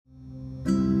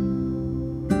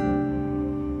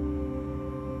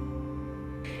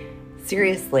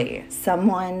Seriously,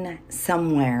 someone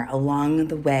somewhere along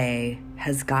the way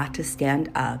has got to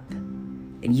stand up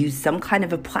and use some kind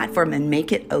of a platform and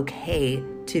make it okay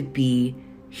to be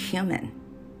human.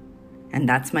 And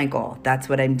that's my goal. That's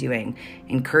what I'm doing.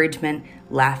 Encouragement,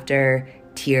 laughter,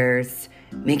 tears,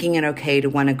 making it okay to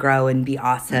want to grow and be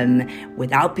awesome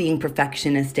without being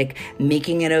perfectionistic,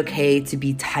 making it okay to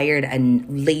be tired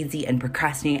and lazy and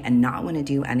procrastinate and not want to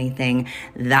do anything.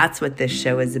 That's what this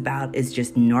show is about, is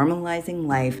just normalizing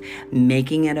life,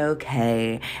 making it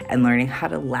okay, and learning how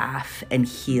to laugh and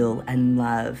heal and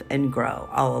love and grow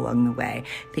all along the way.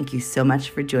 Thank you so much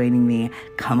for joining me.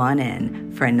 Come on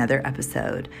in for another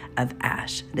episode of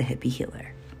Ash the Hippie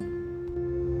Healer.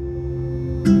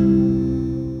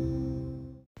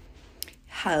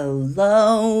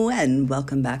 Hello, and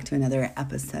welcome back to another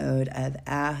episode of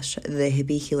Ash the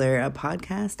Hippie Healer, a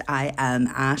podcast. I am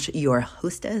Ash, your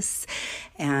hostess,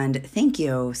 and thank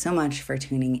you so much for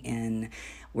tuning in.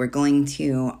 We're going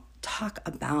to talk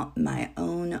about my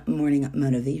own morning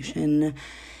motivation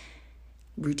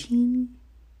routine,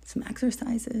 some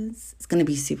exercises. It's going to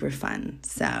be super fun.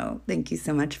 So thank you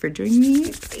so much for joining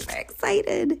me. Super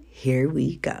excited. Here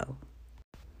we go.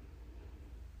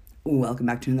 Welcome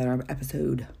back to another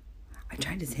episode. I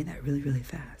tried to say that really, really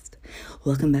fast.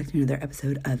 Welcome back to another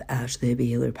episode of Ash the Hippie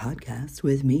Healer podcast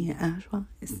with me, Ash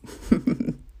Wise.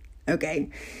 Okay,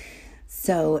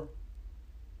 so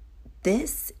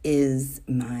this is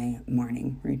my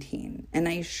morning routine, and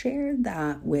I'm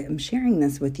sharing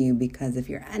this with you because if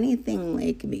you're anything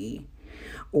like me,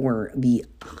 or the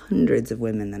hundreds of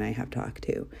women that I have talked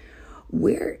to,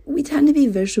 we tend to be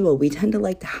visual. We tend to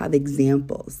like to have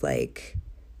examples, like,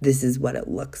 this is what it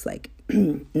looks like.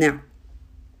 Now,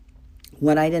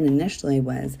 what I did initially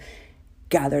was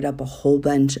gathered up a whole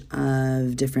bunch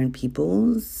of different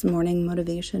people's morning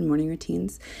motivation, morning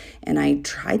routines, and I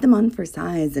tried them on for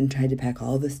size and tried to pack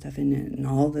all this stuff in it and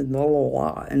all the blah, blah,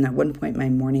 blah. And at one point, my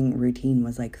morning routine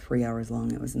was like 3 hours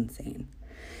long. It was insane.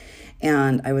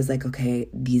 And I was like, okay,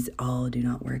 these all do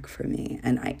not work for me.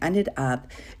 And I ended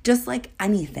up, just like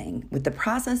anything, with the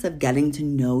process of getting to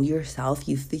know yourself,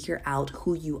 you figure out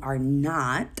who you are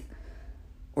not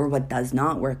or what does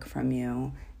not work from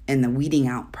you, and the weeding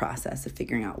out process of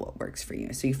figuring out what works for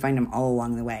you. So you find them all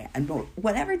along the way. And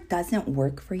whatever doesn't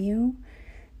work for you,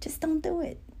 just don't do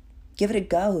it. Give it a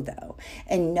go, though.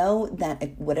 And know that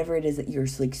if whatever it is that you're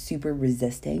like super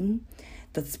resisting,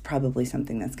 that's probably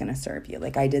something that's going to serve you.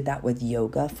 Like I did that with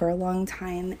yoga for a long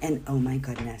time, and oh my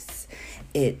goodness,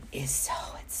 it's so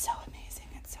amazing.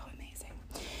 It's so amazing.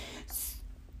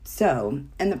 So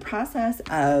in the process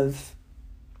of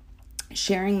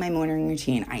sharing my morning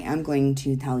routine, I am going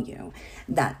to tell you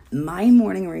that my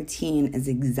morning routine is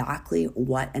exactly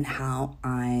what and how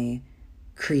I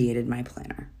created my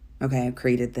planner. Okay, I've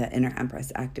created the Inner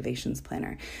Empress Activations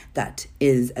Planner that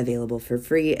is available for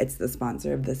free. It's the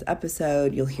sponsor of this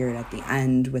episode. You'll hear it at the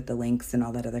end with the links and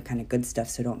all that other kind of good stuff,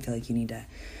 so don't feel like you need to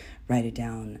write it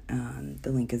down. The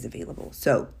link is available.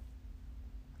 So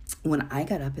when I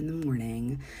get up in the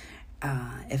morning,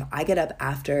 if I get up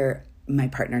after my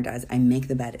partner does, I make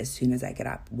the bed as soon as I get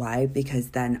up. Why? Because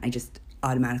then I just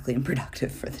automatically am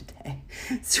productive for the day.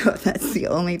 So that's the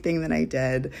only thing that I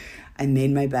did. I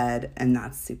made my bed, and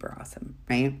that's super awesome,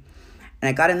 right? And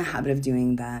I got in the habit of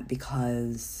doing that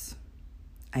because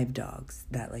I have dogs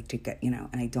that like to get, and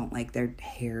I don't like their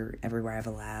hair everywhere. I have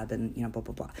a lab and, blah,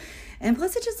 blah, blah. And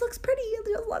plus it just looks pretty. It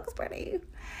just looks pretty.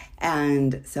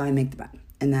 And so I make the bed.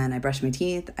 And then I brush my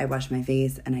teeth, I wash my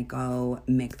face, and I go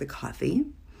make the coffee.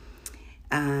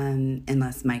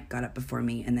 Unless Mike got up before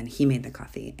me, and then he made the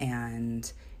coffee,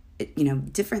 and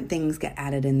different things get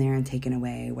added in there and taken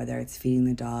away, whether it's feeding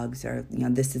the dogs or,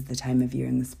 this is the time of year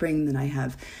in the spring that I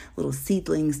have little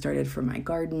seedlings started for my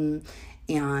garden.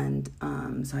 And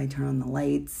so I turn on the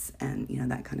lights and,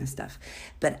 that kind of stuff.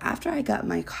 But after I got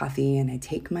my coffee and I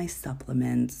take my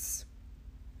supplements,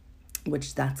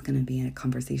 which that's going to be a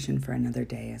conversation for another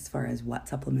day as far as what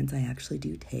supplements I actually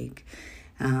do take.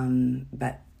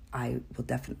 But I will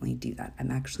definitely do that.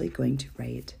 I'm actually going to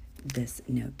write this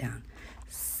note down.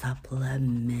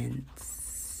 Supplements.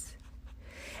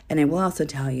 And I will also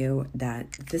tell you that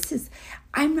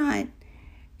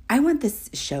I want this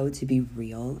show to be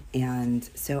real. And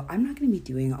so I'm not going to be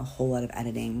doing a whole lot of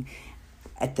editing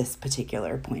at this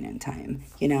particular point in time.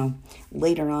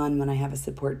 Later on when I have a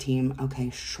support team, okay,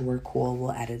 sure, cool,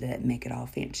 we'll edit it and make it all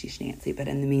fancy schmancy. But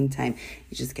in the meantime,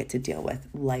 you just get to deal with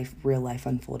real life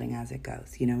unfolding as it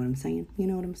goes. You know what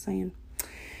I'm saying?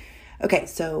 Okay,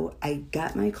 so I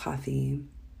got my coffee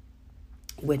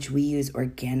which we use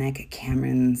organic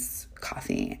Cameron's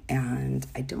coffee. And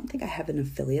I don't think I have an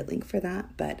affiliate link for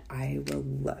that, but I will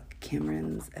look.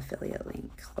 Cameron's affiliate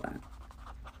link. Hold on.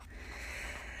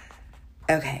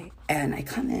 Okay, and I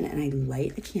come in and I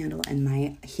light a candle in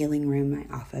my healing room, my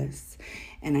office,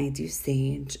 and I do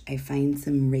sage. I find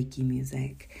some Reiki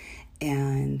music,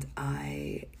 and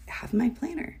I have my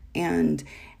planner, and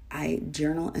I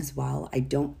journal as well. I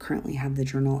don't currently have the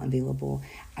journal available.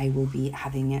 I will be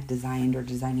having it designed or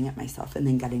designing it myself and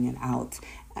then getting it out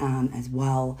as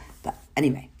well. But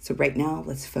anyway, so right now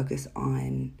let's focus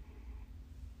on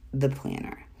the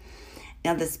planner.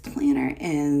 Now, this planner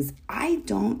I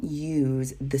don't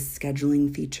use the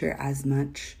scheduling feature as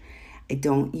much. I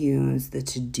don't use the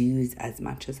to-dos as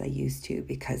much as I used to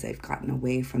because I've gotten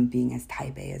away from being as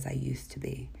type A as I used to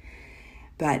be.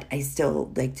 But I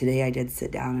still, like today I did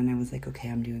sit down and I was like, okay,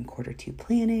 I'm doing Q2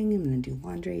 planning. I'm going to do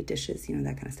laundry, dishes, that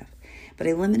kind of stuff. But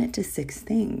I limit it to 6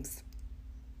 things,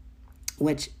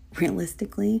 which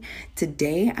realistically,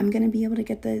 today I'm going to be able to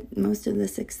get most of the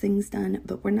 6 things done,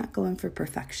 but we're not going for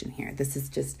perfection here. This is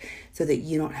just so that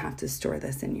you don't have to store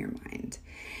this in your mind.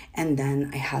 And then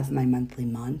I have my monthly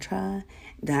mantra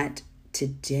that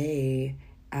today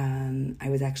I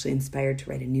was actually inspired to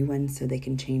write a new one so they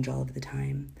can change all of the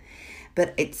time.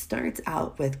 But it starts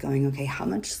out with going, okay, how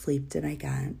much sleep did I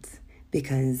get?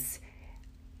 Because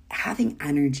having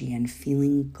energy and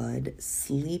feeling good,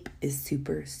 sleep is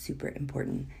super, super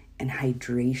important, and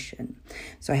hydration.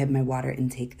 So I have my water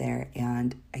intake there,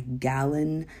 and a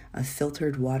gallon of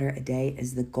filtered water a day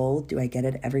is the goal. Do I get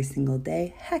it every single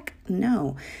day? Heck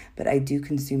no. But I do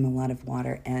consume a lot of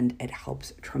water, and it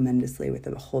helps tremendously with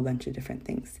a whole bunch of different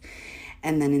things.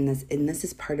 And then this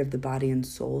is part of the body and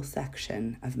soul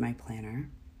section of my planner.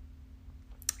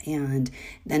 And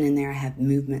then in there I have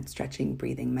movement, stretching,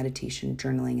 breathing, meditation,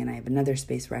 journaling, and I have another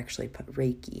space where I actually put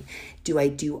Reiki. Do I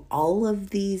do all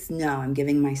of these? No, I'm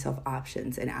giving myself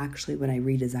options. And actually when I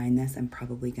redesign this, I'm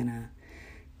probably going to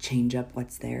change up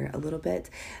what's there a little bit.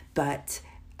 But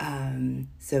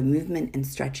so movement and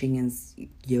stretching is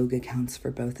yoga counts for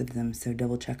both of them. So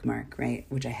double check mark, right?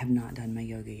 Which I have not done my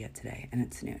yoga yet today, and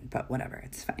it's noon, but whatever,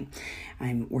 it's fine.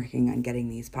 I'm working on getting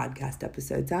these podcast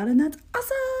episodes out, and that's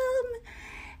awesome.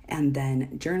 And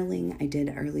then journaling I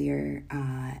did earlier,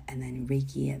 and then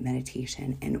Reiki,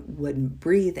 meditation, and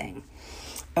breathing.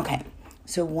 Okay.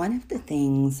 So one of the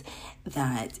things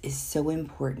that is so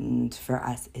important for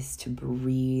us is to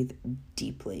breathe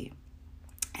deeply.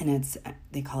 And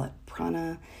they call it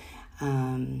prana,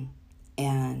 and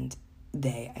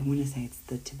I want to say it's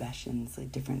the Tibetans,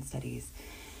 like different studies.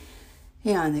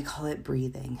 Yeah, and they call it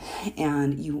breathing.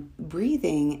 And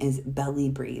breathing is belly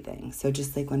breathing. So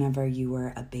just like whenever you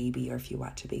were a baby, or if you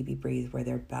watch a baby breathe, where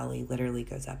their belly literally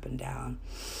goes up and down.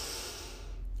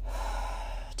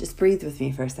 Just breathe with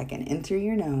me for a second. In through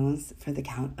your nose for the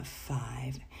count of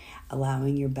 5,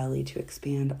 allowing your belly to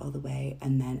expand all the way,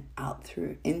 and then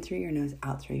in through your nose,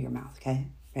 out through your mouth. Okay,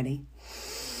 ready?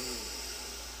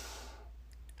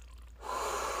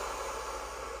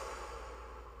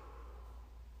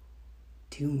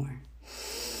 Two more.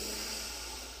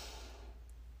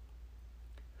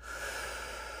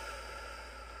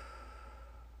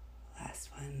 Last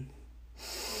one.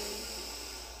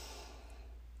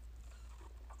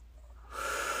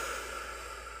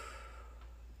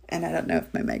 And I don't know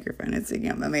if my microphone is picking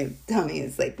up, but my tummy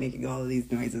is like making all of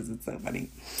these noises. It's so funny.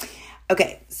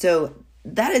 Okay, so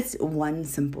that is one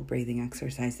simple breathing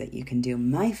exercise that you can do.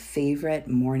 My favorite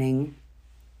morning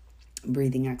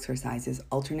breathing exercise is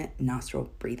alternate nostril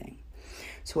breathing.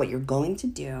 So what you're going to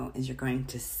do is you're going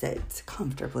to sit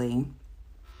comfortably,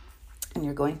 and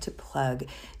you're going to plug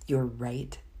your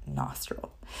right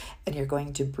nostril, and you're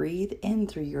going to breathe in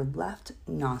through your left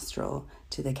nostril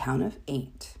to the count of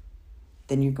 8.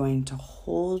 Then you're going to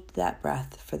hold that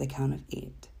breath for the count of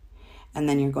 8. And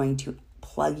then you're going to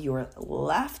plug your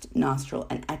left nostril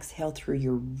and exhale through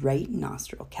your right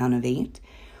nostril, count of 8.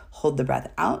 Hold the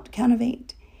breath out, count of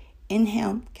 8.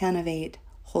 Inhale, count of 8.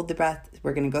 Hold the breath.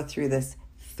 We're going to go through this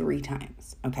 3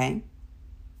 times, okay?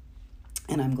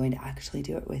 And I'm going to actually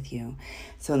do it with you.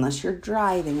 So unless you're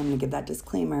driving, I'm going to give that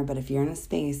disclaimer, but if you're in a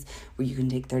space where you can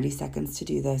take 30 seconds to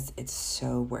do this, it's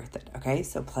so worth it, okay?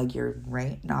 So plug your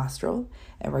right nostril,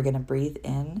 and we're going to breathe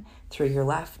in through your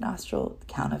left nostril,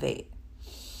 count of 8.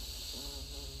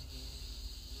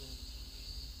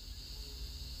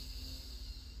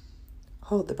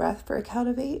 Hold the breath for a count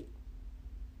of 8.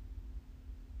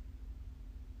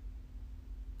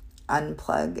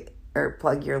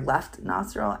 Plug your left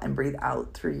nostril and breathe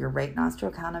out through your right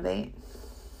nostril, count of 8.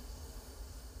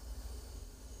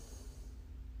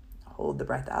 Hold the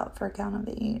breath out for a count of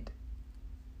 8.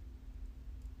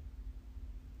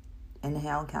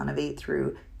 Inhale, count of 8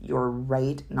 through your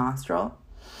right nostril.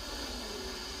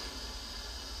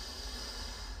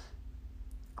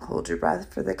 Hold your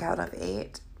breath for the count of 8. 4,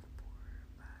 5,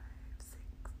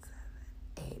 6,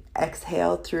 7, 8.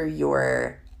 Exhale through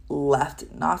your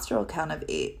left nostril, count of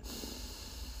 8.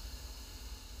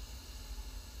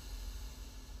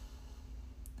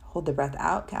 Hold the breath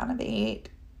out, count of 8.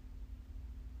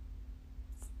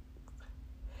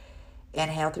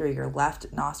 Inhale through your left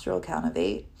nostril, count of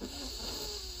 8.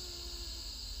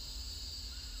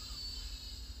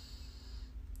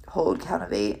 Hold, count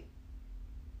of 8.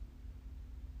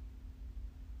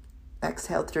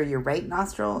 Exhale through your right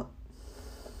nostril.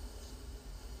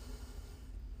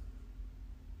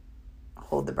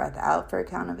 Hold the breath out for a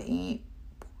count of 8.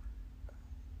 4,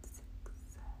 5, 6,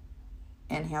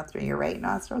 7. Inhale through your right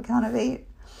nostril, count of 8.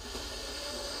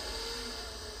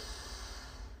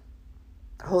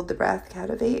 Hold the breath,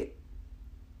 count of 8.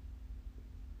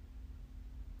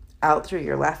 Out through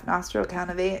your left nostril, count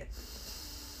of 8.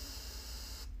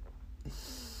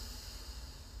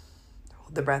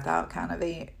 Hold the breath out, count of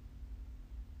 8.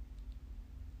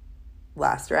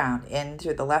 Last round. In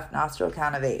through the left nostril,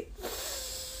 count of 8.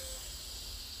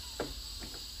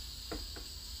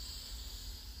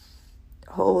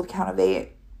 Hold, count of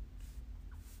 8.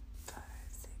 5,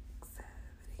 6, 7,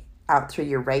 8. Out through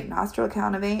your right nostril,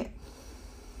 count of 8.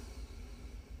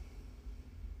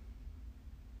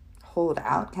 Hold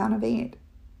out, count of 8.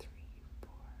 3, 4,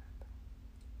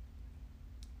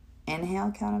 5.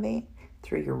 Inhale, count of 8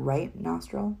 through your right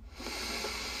nostril.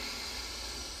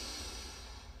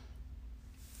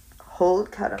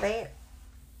 Hold, count of 8.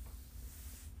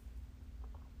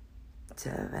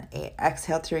 7, 8.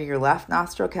 Exhale through your left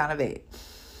nostril, count of 8.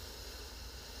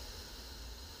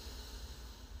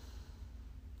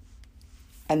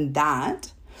 And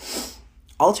that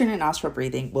alternate nostril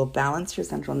breathing will balance your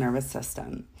central nervous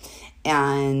system.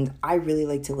 And I really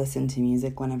like to listen to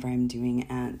music whenever I'm doing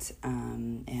it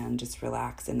and just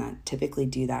relax. And I typically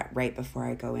do that right before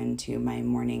I go into my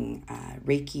morning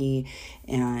Reiki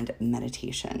and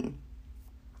meditation.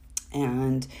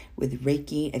 And with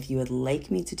Reiki, if you would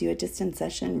like me to do a distance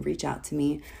session, reach out to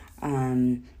me.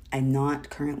 I'm not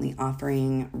currently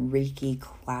offering Reiki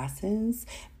classes,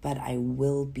 but I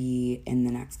will be in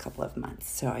the next couple of months.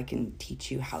 So I can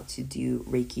teach you how to do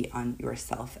Reiki on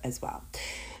yourself as well.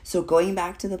 So going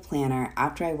back to the planner,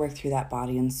 after I work through that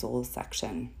body and soul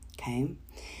section, okay,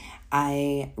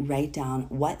 I write down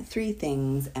what 3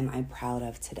 things am I proud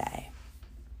of today.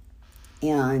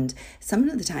 And some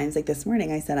of the times, like this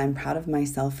morning, I said, I'm proud of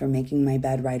myself for making my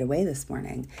bed right away this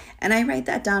morning. And I write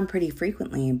that down pretty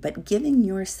frequently, but giving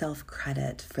yourself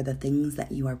credit for the things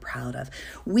that you are proud of.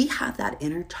 We have that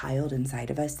inner child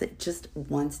inside of us that just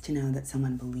wants to know that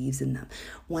someone believes in them,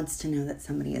 wants to know that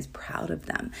somebody is proud of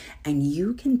them. And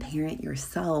you can parent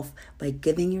yourself by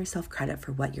giving yourself credit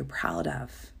for what you're proud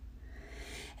of.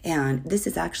 And this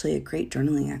is actually a great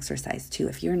journaling exercise too.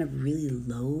 If you're in a really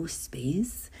low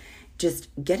space, just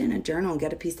get in a journal,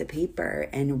 get a piece of paper,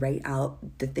 and write out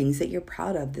the things that you're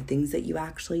proud of, the things that you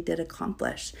actually did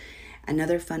accomplish.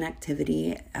 Another fun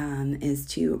activity is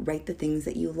to write the things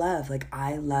that you love. Like,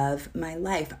 I love my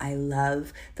life. I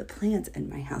love the plants in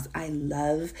my house. I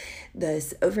love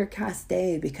this overcast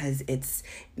day because it's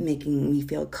making me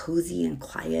feel cozy and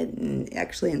quiet, and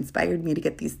actually inspired me to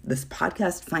get this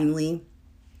podcast finally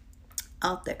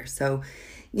out there. So,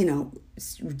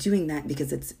 doing that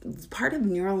because it's part of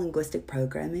neuro-linguistic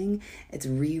programming. It's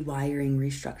rewiring,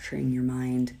 restructuring your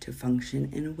mind to function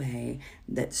in a way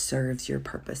that serves your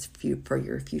purpose for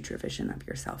your future vision of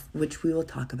yourself, which we will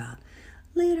talk about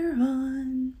later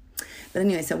on. But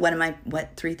anyway, so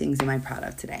what 3 things am I proud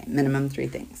of today? Minimum 3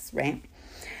 things, right?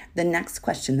 The next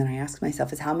question that I ask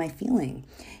myself is, how am I feeling?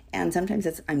 And sometimes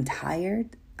it's, I'm tired,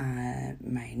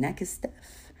 my neck is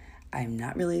stiff, I'm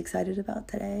not really excited about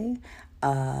today,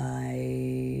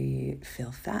 I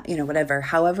feel fat, whatever,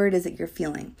 however it is that you're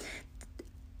feeling.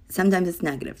 Sometimes it's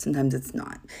negative, sometimes it's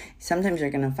not. Sometimes you're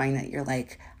going to find that you're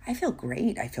like, I feel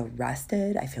great, I feel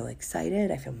rested, I feel excited,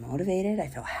 I feel motivated, I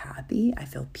feel happy, I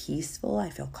feel peaceful,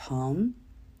 I feel calm.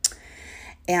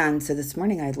 And so this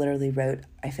morning I literally wrote,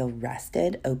 I feel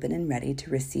rested, open, and ready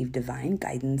to receive divine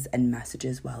guidance and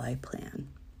messages while I plan.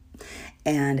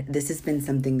 And this has been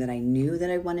something that I knew that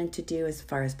I wanted to do as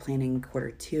far as planning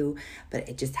Q2, but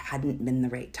it just hadn't been the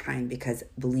right time because,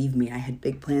 believe me, I had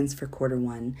big plans for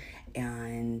Q1,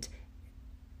 and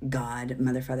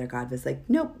Mother, Father, God was like,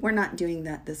 nope, we're not doing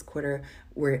that this quarter.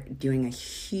 We're doing a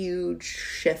huge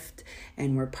shift,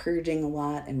 and we're purging a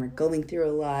lot, and we're going through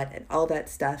a lot, and all that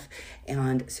stuff.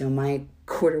 And so my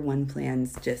Q1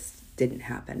 plans just didn't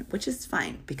happen, which is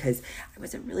fine because I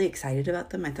wasn't really excited about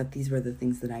them. I thought these were the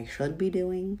things that I should be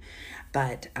doing,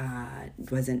 but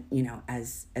wasn't,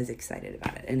 as excited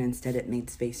about it. And instead it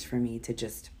made space for me to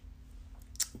just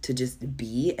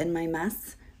be in my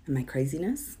mess and my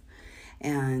craziness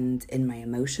and in my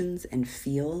emotions and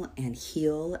feel and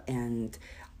heal and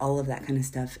all of that kind of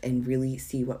stuff, and really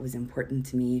see what was important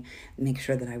to me, make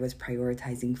sure that I was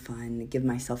prioritizing fun, give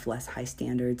myself less high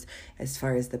standards as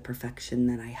far as the perfection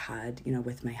that I had,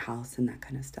 with my house and that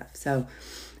kind of stuff. So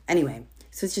anyway,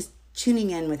 so it's just tuning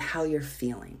in with how you're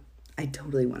feeling. I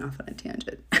totally went off on a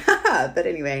tangent. But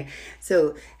anyway,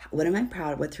 so what am I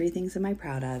proud? What 3 things am I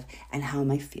proud of? And how am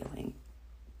I feeling?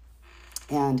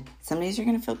 And some days you're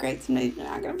going to feel great. Some days you're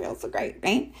not going to feel so great,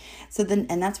 right? So then,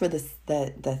 and that's where the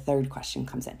third question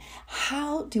comes in.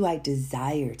 How do I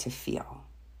desire to feel?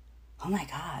 Oh my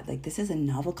God, this is a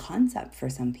novel concept for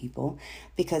some people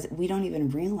because we don't even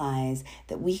realize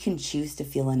that we can choose to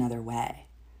feel another way,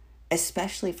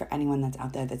 especially for anyone that's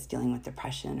out there that's dealing with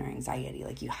depression or anxiety.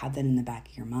 You have that in the back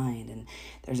of your mind, and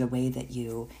there's a way that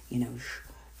you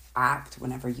act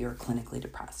whenever you're clinically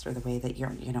depressed, or the way that you're,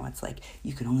 it's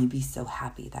you can only be so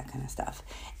happy, that kind of stuff.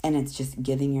 And it's just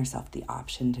giving yourself the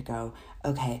option to go,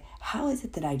 okay, how is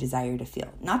it that I desire to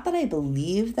feel? Not that I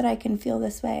believe that I can feel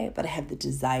this way, but I have the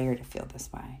desire to feel this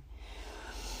way.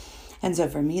 And so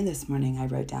for me this morning, I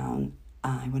wrote down,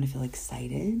 I want to feel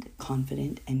excited,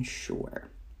 confident, and sure.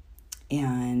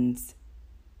 And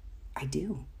I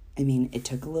do. I mean, it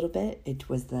took a little bit. It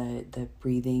was the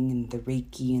breathing and the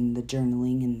Reiki and the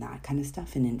journaling and that kind of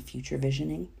stuff, and in future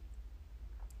visioning.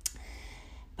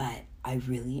 But I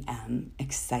really am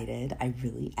excited. I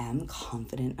really am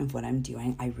confident of what I'm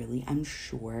doing. I really am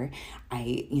sure.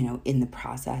 In the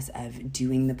process of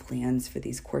doing the plans for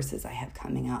these courses I have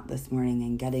coming out this morning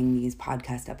and getting these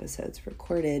podcast episodes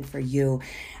recorded for you,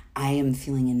 I am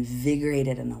feeling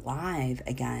invigorated and alive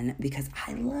again because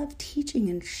I love teaching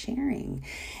and sharing.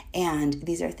 And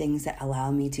these are things that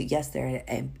allow me to, yes, they're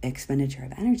an expenditure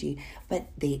of energy, but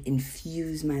they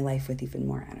infuse my life with even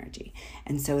more energy.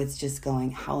 And so it's just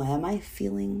going, how am I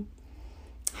feeling?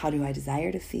 How do I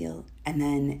desire to feel? And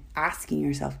then asking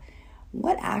yourself,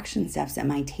 what action steps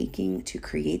am I taking to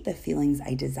create the feelings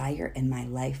I desire in my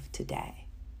life today?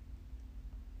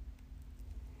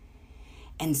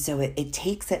 And so it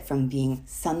takes it from being,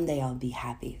 someday I'll be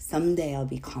happy, someday I'll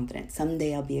be confident,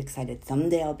 someday I'll be excited,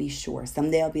 someday I'll be sure,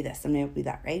 someday I'll be this, someday I'll be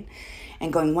that, right?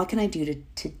 And going, what can I do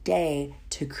today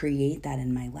to create that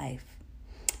in my life?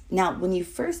 Now, when you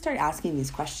first start asking these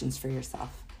questions for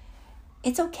yourself,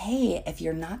 it's okay if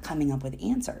you're not coming up with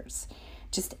answers.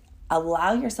 Just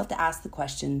allow yourself to ask the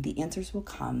question. The answers will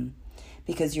come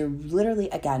because you're literally,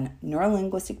 again,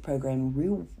 neurolinguistic programming,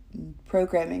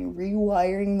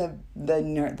 rewiring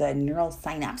the neural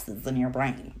synapses in your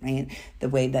brain, right? The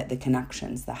way that the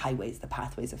connections, the highways, the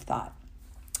pathways of thought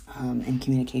and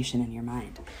communication in your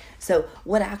mind. So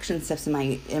what action steps am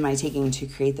I taking to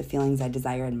create the feelings I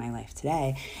desire in my life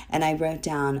today? And I wrote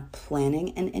down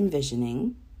planning and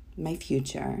envisioning my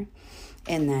future,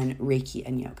 and then Reiki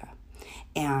and yoga.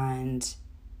 And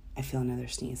I feel another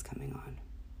sneeze coming on.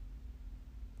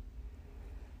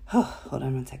 Oh, hold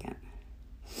on one second.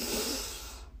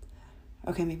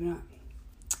 Okay, maybe not.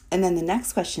 And then the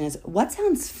next question is, what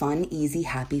sounds fun, easy,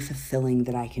 happy, fulfilling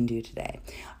that I can do today?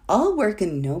 All work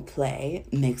and no play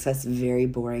makes us very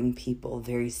boring people,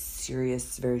 very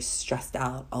serious, very stressed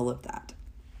out, all of that.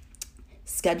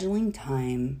 Scheduling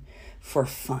time for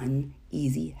fun,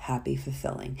 easy, happy,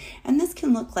 fulfilling. And this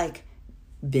can look like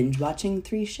binge watching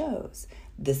 3 shows.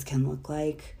 This can look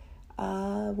like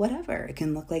whatever. It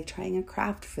can look like trying a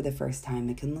craft for the first time.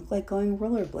 It can look like going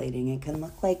rollerblading. It can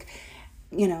look like,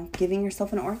 giving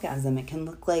yourself an orgasm. It can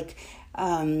look like,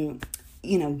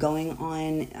 going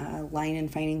online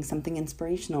and finding something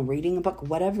inspirational, reading a book,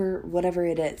 whatever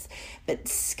it is. But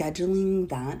scheduling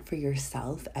that for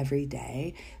yourself every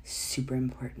day, super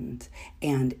important.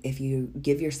 And if you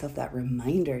give yourself that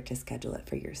reminder to schedule it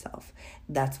for yourself,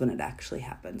 that's when it actually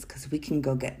happens. Because we can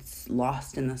go get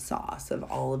lost in the sauce of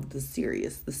all of the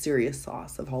serious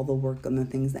sauce of all the work and the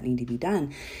things that need to be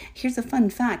done. Here's a fun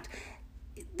fact.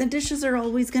 The dishes are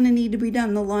always going to need to be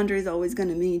done. The laundry is always going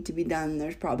to need to be done.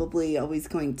 There's probably always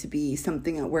going to be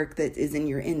something at work that is in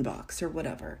your inbox or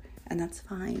whatever. And that's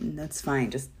fine. That's fine.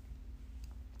 Just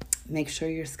make sure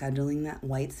you're scheduling that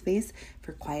white space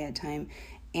for quiet time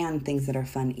and things that are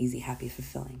fun, easy, happy,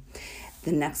 fulfilling.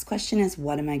 The next question is,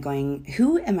 who am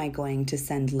I going to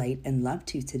send light and love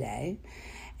to today?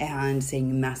 And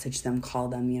saying message them, call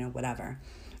them, whatever.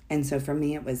 And so for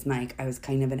me, it was Mike. I was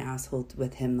kind of an asshole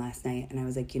with him last night. And I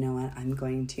was like, you know what? I'm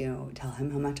going to tell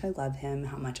him how much I love him,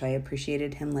 how much I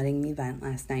appreciated him letting me vent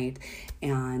last night,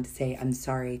 and say I'm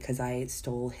sorry because I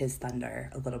stole his thunder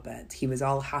a little bit. He was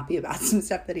all happy about some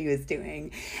stuff that he was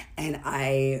doing. And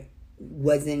I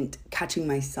wasn't catching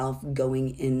myself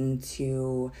going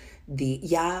into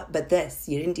but this,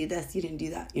 you didn't do this, you didn't do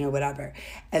that, whatever.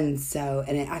 And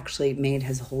it actually made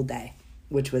his whole day,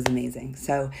 which was amazing.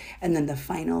 So, and then the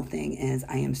final thing is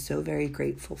I am so very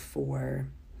grateful for,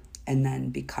 and then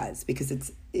because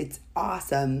it's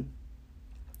awesome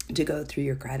to go through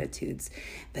your gratitudes,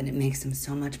 but it makes them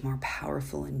so much more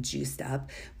powerful and juiced up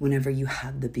whenever you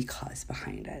have the because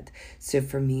behind it. So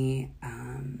for me,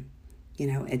 I'm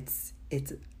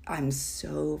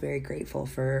so very grateful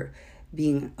for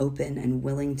being open and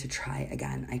willing to try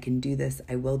again. I can do this.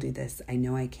 I will do this. I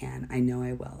know I can. I know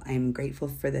I will. I am grateful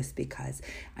for this because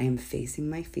I am facing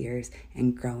my fears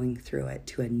and growing through it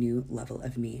to a new level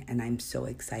of me. And I'm so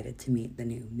excited to meet the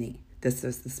new me. This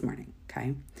was this morning,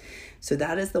 okay? So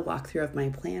that is the walkthrough of my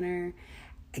planner.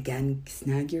 Again,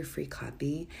 snag your free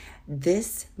copy.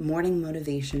 This morning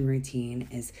motivation routine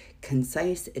is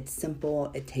concise, it's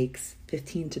simple, it takes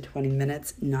 15 to 20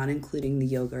 minutes, not including the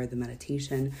yoga or the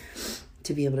meditation,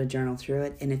 to be able to journal through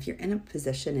it. And if you're in a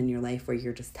position in your life where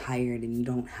you're just tired and you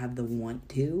don't have the want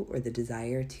to or the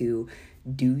desire to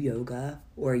do yoga,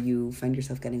 or you find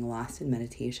yourself getting lost in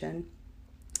meditation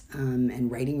and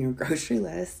writing your grocery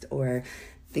list, or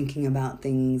thinking about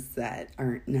things that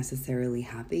aren't necessarily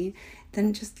happy,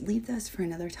 then just leave those for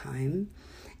another time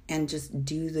and just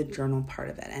do the journal part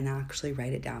of it and actually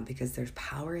write it down, because there's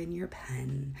power in your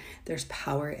pen. There's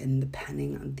power in the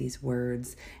penning of these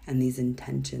words and these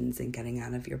intentions and getting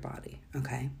out of your body,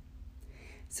 okay?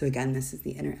 So again, this is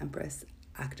the Inner Empress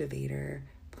Activator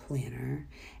Planner,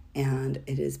 and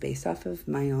it is based off of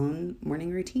my own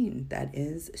morning routine that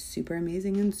is super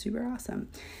amazing and super awesome.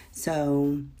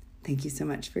 So thank you so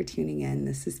much for tuning in.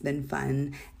 This has been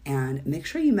fun. And make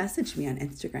sure you message me on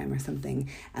Instagram or something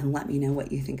and let me know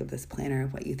what you think of this planner,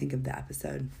 what you think of the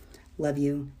episode. Love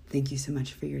you. Thank you so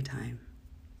much for your time.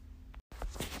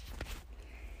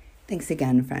 Thanks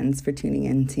again, friends, for tuning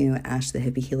in to Ash the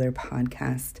Hippie Healer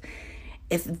podcast.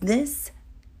 If this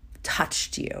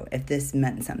touched you, if this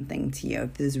meant something to you,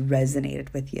 if this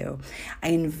resonated with you, I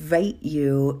invite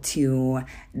you to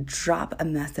drop a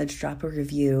message, drop a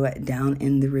review down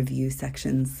in the review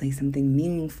section. Say something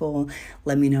meaningful.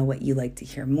 Let me know what you like to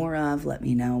hear more of. Let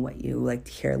me know what you like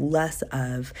to hear less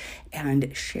of,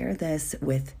 and share this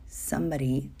with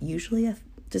somebody. Usually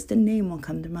just a name will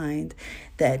come to mind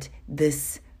that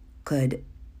this could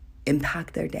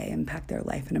impact their day, impact their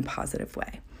life in a positive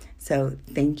way. So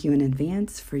thank you in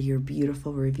advance for your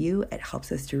beautiful review. It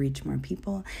helps us to reach more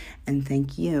people. And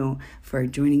thank you for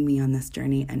joining me on this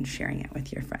journey and sharing it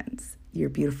with your friends. You're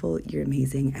beautiful, you're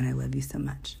amazing, and I love you so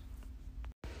much.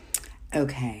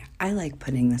 Okay, I like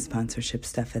putting the sponsorship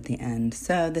stuff at the end,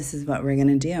 so this is what we're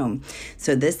going to do.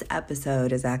 So this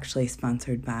episode is actually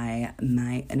sponsored by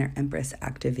my Inner Empress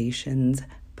Activations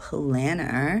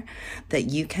Planner that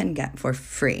you can get for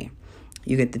free.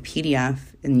 You get the PDF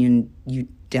and you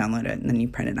download it, and then you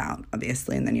print it out,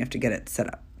 obviously, and then you have to get it set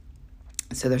up.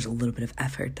 So there's a little bit of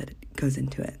effort that goes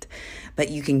into it.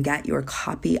 But you can get your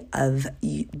copy of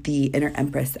the Inner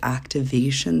Empress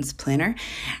Activations Planner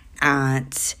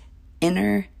at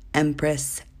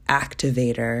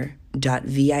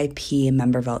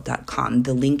innerempressactivator.vipmembervault.com.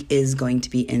 The link is going to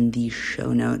be in the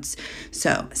show notes.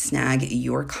 So snag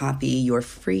your copy, your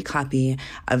free copy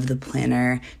of the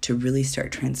planner to really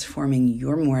start transforming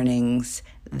your mornings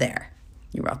there.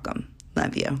 You're welcome.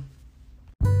 Love you.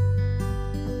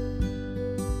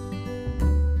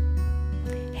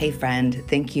 Hey friend,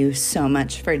 thank you so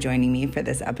much for joining me for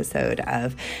this episode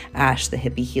of Ash the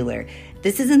Hippie Healer.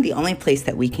 This isn't the only place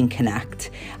that we can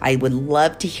connect. I would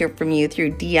love to hear from you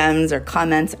through DMs or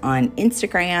comments on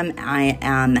Instagram. I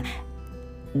am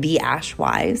The Ash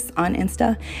Wise on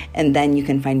Insta. And then you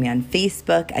can find me on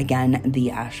Facebook, again,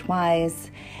 The Ash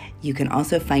Wise. You can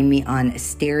also find me on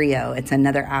Stereo. It's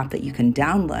another app that you can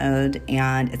download,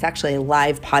 and it's actually a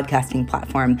live podcasting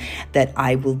platform that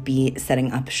I will be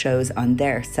setting up shows on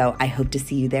there. So I hope to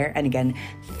see you there. And again,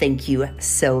 thank you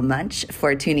so much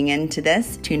for tuning in to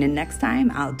this. Tune in next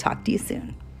time. I'll talk to you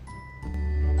soon.